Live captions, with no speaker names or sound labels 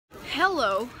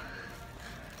Hello.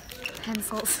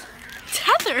 Pencils.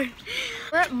 Tether.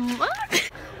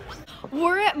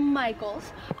 We're at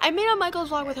Michael's. I made a Michael's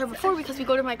vlog with her before because we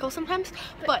go to Michael's sometimes,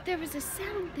 but there was a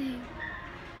sound thing.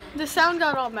 the sound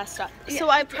got all messed up. Yeah. So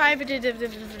I put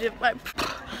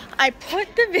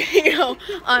the video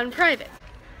on private.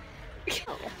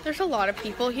 There's a lot of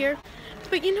people here,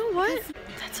 but you know what?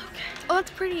 That's okay. Oh,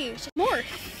 that's pretty. More.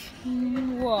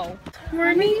 Whoa.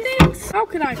 More neat things. How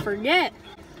could I forget?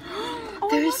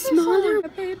 There's smaller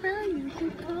paper. You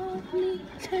can call me.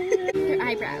 Your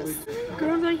eyebrows.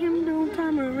 Girls like him don't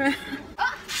come around.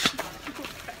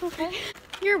 Okay.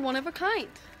 You're one of a kind.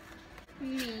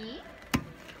 Me?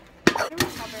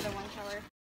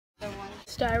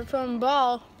 Styrofoam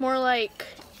ball. More like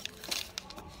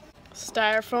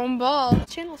styrofoam ball. This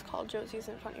channel is called Josie's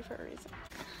and Funny for a reason.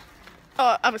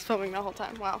 Oh, I was filming the whole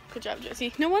time. Wow, good job,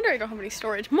 Josie. No wonder I don't have any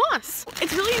storage. Moss!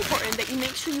 It's really important that you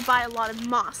make sure you buy a lot of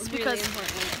moss because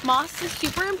moss is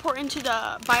super important to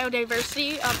the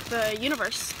biodiversity of the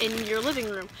universe in your living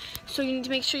room. So you need to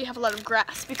make sure you have a lot of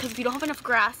grass because if you don't have enough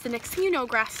grass, the next thing you know,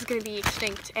 grass is going to be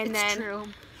extinct. And it's true.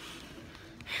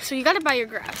 So you got to buy your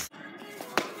grass.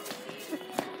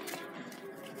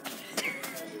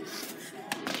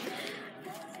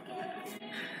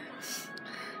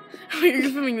 Wait,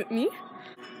 you're filming with me?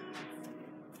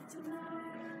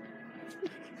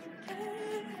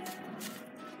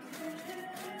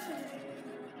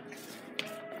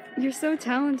 You're so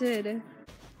talented.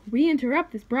 We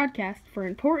interrupt this broadcast for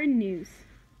important news.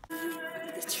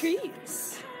 The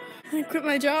trees. I quit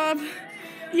my job.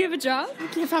 You have a job? I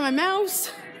can't find my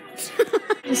mouse.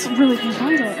 Just really can't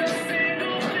find it.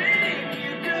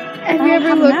 Have you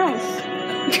ever looked? Mouse.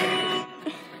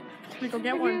 Can I go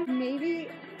get one? Maybe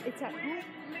it's at home.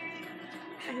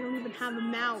 I don't even have a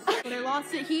mouse, but I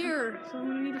lost it here, so I'm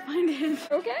gonna need to find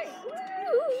it. Okay.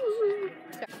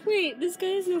 Wait, this guy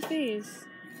has no face.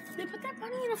 They put that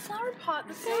bunny in a flower pot.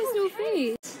 This guy has no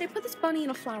face. They put this bunny in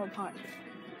a flower pot.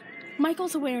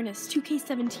 Michael's Awareness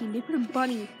 2K17. They put a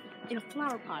bunny in a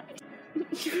flower pot.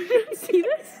 See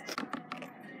this?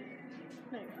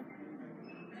 There you go.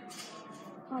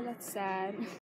 Oh, that's sad.